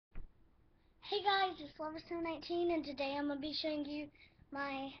Hey guys, it's Lover719 and today I'm going to be showing you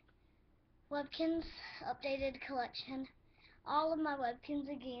my webkinz updated collection. All of my webkinz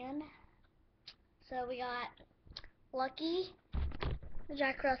again. So we got Lucky, the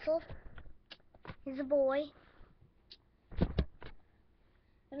Jack Russell. He's a boy.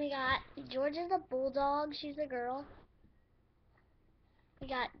 Then we got Georgia the Bulldog. She's a girl. We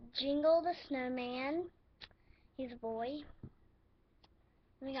got Jingle the Snowman. He's a boy.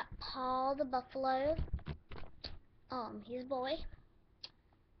 Then we got Paul the Buffalo. He's a boy.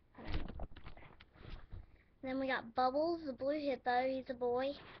 Then we got Bubbles, the blue hippo. He's a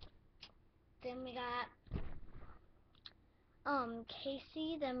boy. Then we got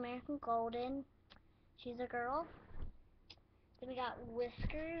Casey, the American Golden. She's a girl. Then we got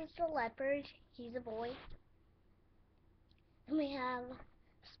Whiskers, the leopard. He's a boy. Then we have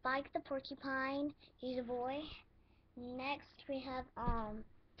Spike, the porcupine. He's a boy. Next we have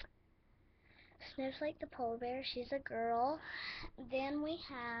Snowflake, the polar bear. She's a girl. Then we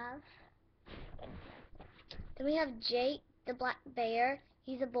have Jake, the black bear.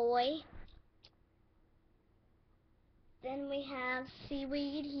 He's a boy. Then we have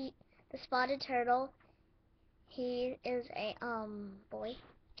Seaweed, the spotted turtle. He is a boy.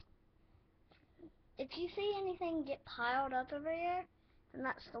 If you see anything get piled up over here, then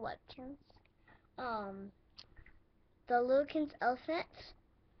that's the webkinz. The Lilkinz elephant,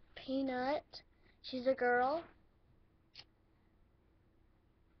 Peanut. She's a girl.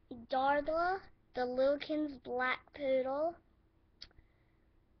 Darla, the Lilkinz black poodle.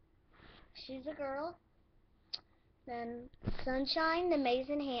 She's a girl. Then Sunshine, the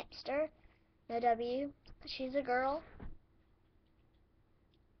Mason hamster. No W. She's a girl.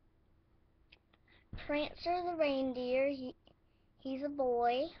 Prancer, the reindeer. He's a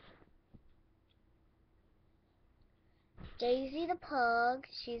boy. Daisy, the pug.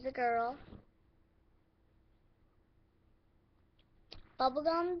 She's a girl.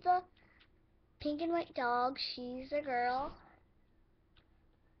 Bubblegum, the pink and white dog. She's a girl.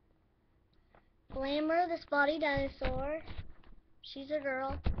 Glamour, the spotty dinosaur. She's a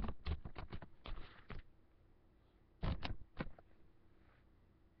girl.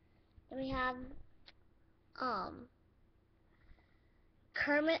 Then we have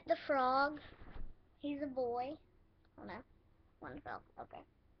Kermit the frog. He's a boy. Oh no, one fell. Okay.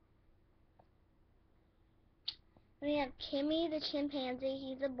 Then we have Kimmy the chimpanzee.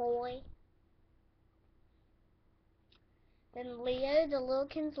 He's a boy. Then Leo the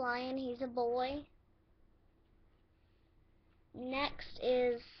Lilkinz lion. He's a boy. Next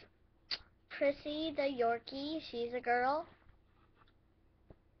is Prissy the Yorkie. She's a girl.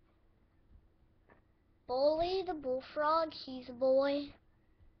 Bully the bullfrog. He's a boy.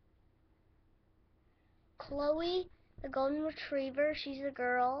 Chloe the golden retriever. She's a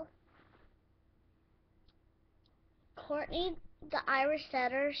girl. Courtney the Irish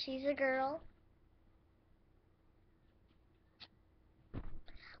setter. She's a girl.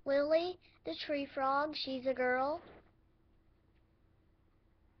 Lily the tree frog. She's a girl.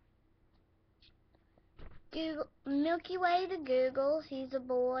 Milky Way the Google. He's a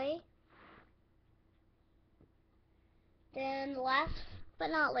boy. Then last but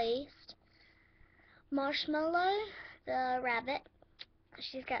not least, Marshmallow the rabbit.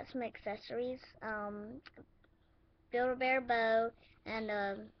 She's got some accessories. Build-A-Bear bow and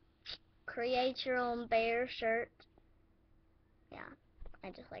create your own bear shirt. Yeah, I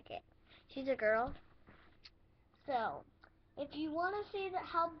just like it. She's a girl. So, if you want to see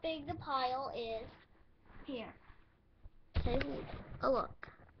how big the pile is, here. Oh look,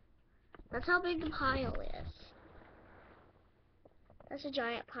 that's how big the pile is. That's a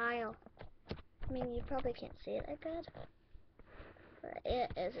giant pile. I mean, you probably can't see it that good, but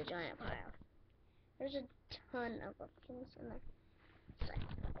it is a giant pile. There's a ton of webkinz in there. So,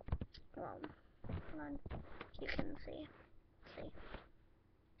 well, come on, you can see.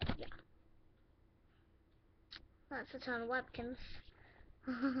 Yeah. That's a ton of webkinz.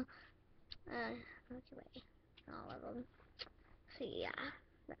 Okay, all of them. So yeah,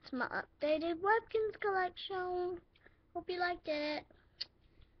 that's my updated webkinz collection. Hope you liked it.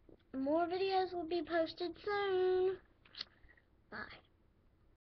 More videos will be posted soon. Bye.